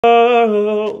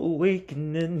Oh,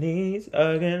 weakening knees,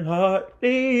 I can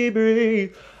hardly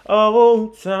breathe. Oh,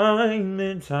 time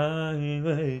and time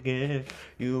again,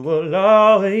 you will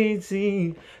always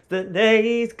see the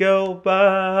days go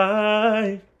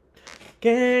by.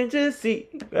 Can't you see,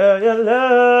 girl, your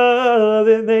love,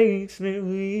 it makes me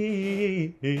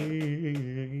weak.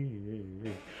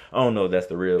 I don't know if that's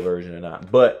the real version or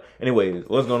not. But anyways,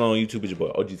 what's going on YouTube? It's your boy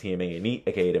Ogtmane,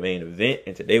 aka the main event.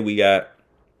 And today we got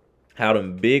How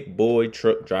Them Big Boy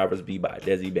Truck Drivers Be by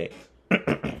Desi Banks.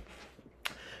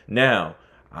 Now,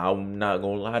 I'm not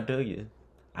gonna lie to you.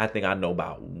 I think I know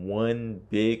about one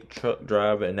big truck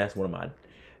driver, and that's one of my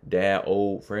dad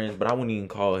old friends, but I wouldn't even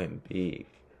call him big.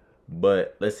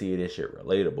 But let's see if this shit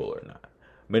relatable or not.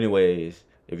 But anyways,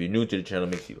 if you're new to the channel,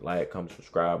 make sure you like, comment,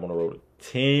 subscribe. On the road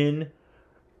to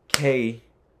 10K,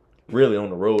 really on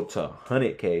the road to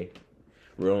 100K.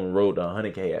 We're on the road to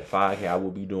 100K. At 5K, I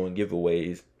will be doing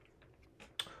giveaways.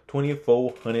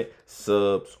 2,400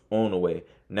 subs on the way.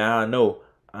 Now I know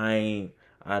I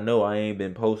ain't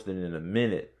been posting in a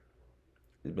minute.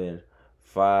 It's been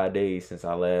 5 days since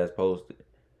I last posted.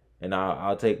 And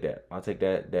I'll take that. I'll take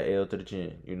that L to the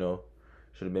chin, you know.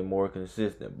 Should have been more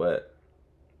consistent. But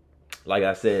like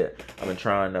I said, I've been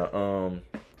trying to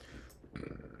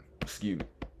excuse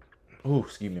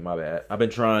me, my bad. I've been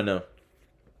trying to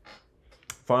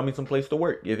find me some place to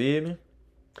work, you feel me?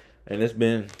 And it's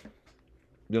been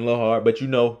a little hard, but you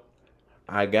know,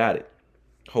 I got it.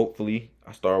 Hopefully,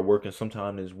 I start working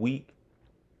sometime this week,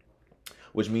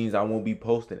 which means I won't be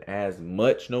posting as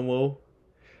much no more.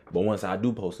 But once I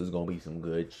do post, it's gonna be some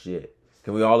good shit.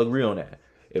 Can we all agree on that?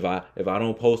 If I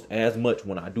don't post as much,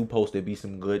 when I do post, it be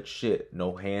some good shit.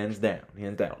 No, hands down,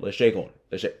 hands down. Let's shake on it.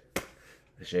 Let's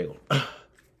shake on it.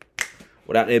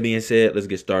 Without that being said, let's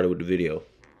get started with the video.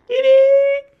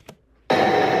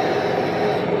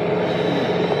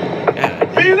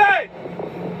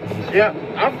 Yeah,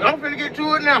 I'm finna get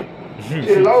to it now.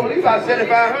 Shit, low, at least about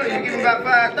 7,500. You give me about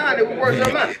 5,000, it would work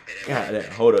something out. God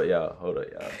damn. Hold up, y'all. Hold up,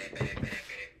 y'all.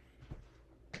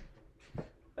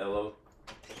 Hello?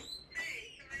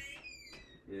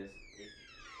 Yes.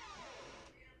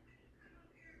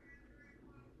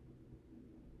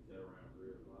 Around 3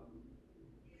 o'clock.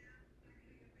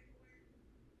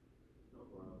 No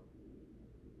problem.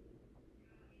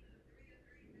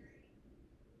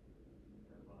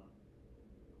 That's fine.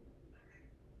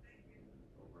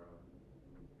 No problem.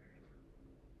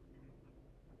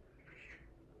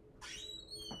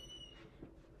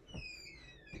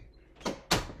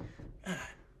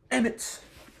 Damn it.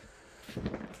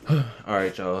 All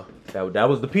right, y'all. That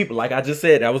was the people. Like I just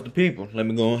said, that was the people. Let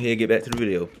me go ahead and get back to the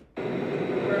video.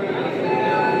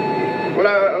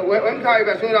 Well, let me call you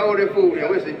back as soon as I order food. Then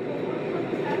we'll see.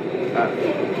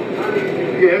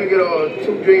 Yeah, let me get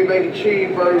 2 Dream Bacon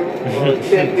cheeseburgers,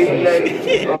 10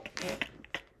 beef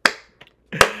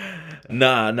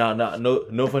Nah,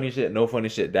 no funny shit, no funny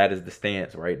shit. That is the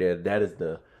stance right there. That is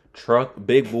the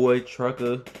big boy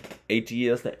trucker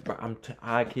ATL stance. Bro,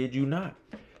 I kid you not.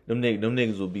 Them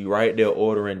niggas will be right there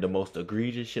ordering the most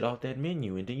egregious shit off that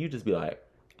menu, and then you just be like,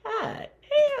 God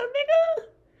damn, nigga.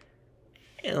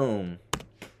 Damn.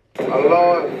 a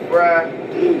large fry,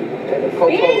 and a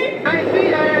Coke.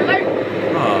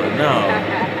 Oh,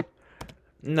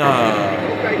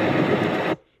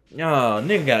 no,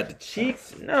 nigga got the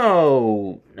cheeks.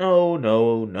 No.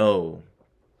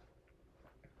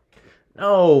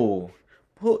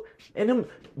 And them,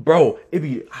 bro, it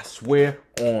be, I swear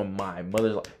on my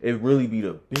mother's life, it really be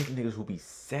the big niggas who be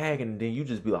sagging, and then you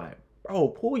just be like, bro,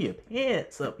 pull your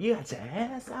pants up. You got your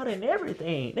ass out and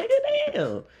everything. Nigga,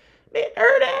 damn. Man,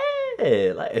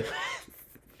 that. Like,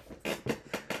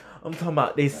 I'm talking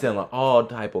about they selling all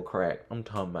type of crack. I'm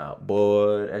talking about,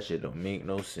 boy, that shit don't make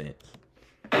no sense.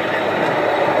 Damn,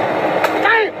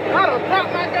 I done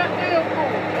dropped my goddamn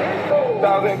food.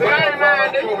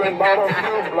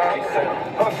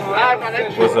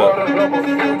 What's up?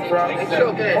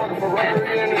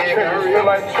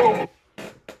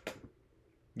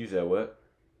 You said what?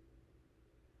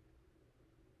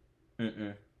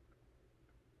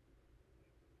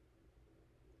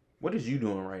 What is you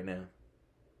doing right now?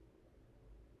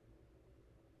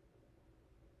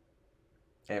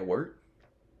 At work?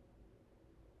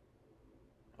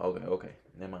 Okay.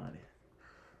 Never mind it.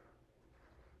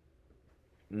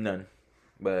 None.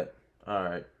 But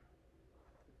alright.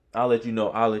 I'll let you know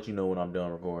when I'm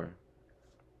done recording.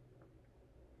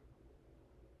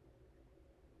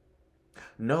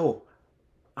 No.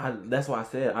 That's why I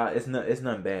said it's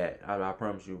nothing bad. I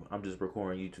promise you. I'm just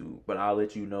recording YouTube. But I'll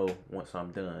let you know once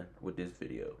I'm done with this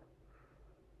video.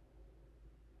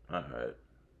 Alright.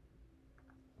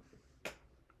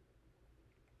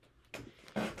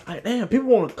 Like, damn, people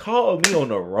want to call me on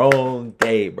the wrong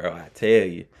day, bro. I tell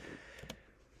you.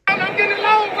 I'm getting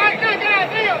low right now.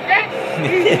 Goddamn, Jack.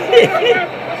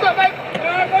 What's up, baby?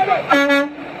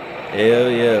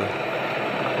 Hell yeah.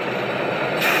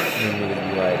 Them niggas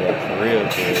be like that for real,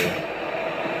 kid.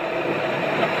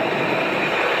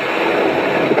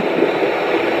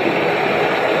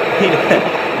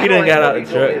 He done got out the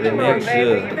truck to make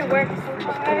sure.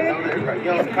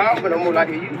 Young cop, but I'm more like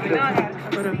a youth. Oh,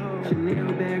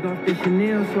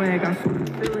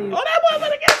 that boy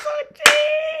gonna get so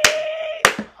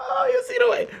cheap. Oh, you see the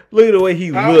way? Look at the way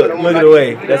he look. Look at the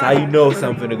way. That's how you know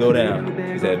something to go down.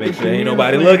 He said, make sure ain't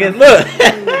nobody looking. Look.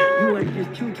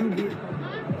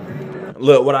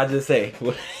 Look what I just say.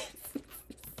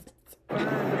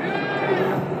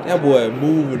 That boy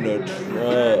moving the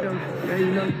truck.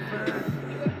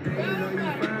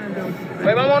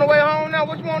 Babe, I'm on the way home now.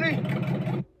 What you want to eat?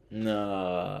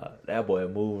 Nah, that boy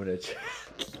moving the truck.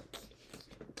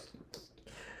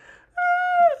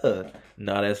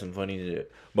 Nah, that's some funny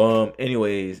shit. But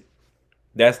anyways,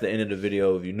 that's the end of the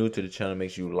video. If you're new to the channel, make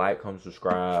sure you like, comment,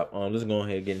 subscribe. Let's go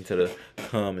ahead and get into the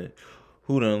comment.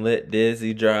 Who done let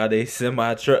Desi drive they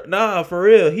semi truck? Nah, for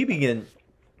real. He be getting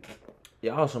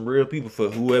y'all some real people for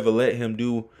whoever let him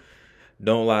do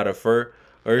Don't Lie to Fur.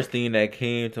 First thing that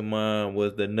came to mind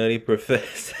was the Nutty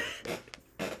Professor.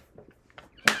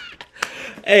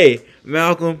 Hey,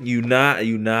 Malcolm, you not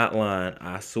lying.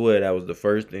 I swear that was the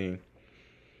first thing.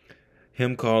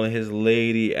 Him calling his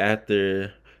lady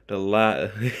after the lot.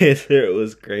 It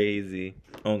was crazy.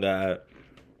 Oh God.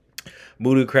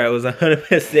 Booty Crap was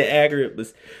 100% accurate,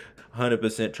 but 100%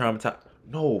 traumatized.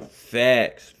 No,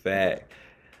 facts.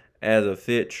 As a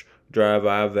Fitch driver,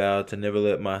 I vowed to never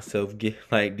let myself get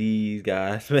like these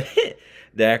guys. Man,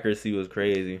 the accuracy was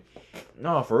crazy.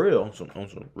 No, for real. On some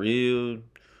real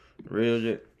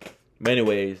shit. But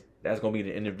anyways, that's gonna be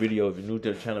the end of the video. If you're new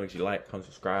to the channel, make sure you like, comment,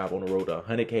 subscribe. On the road to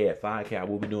 100K at 5K. I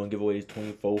will be doing giveaways,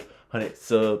 2,400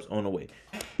 subs on the way.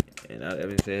 And that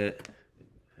being said,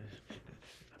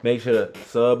 make sure to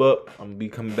sub up. I'm gonna be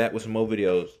coming back with some more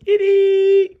videos.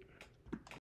 Giddy!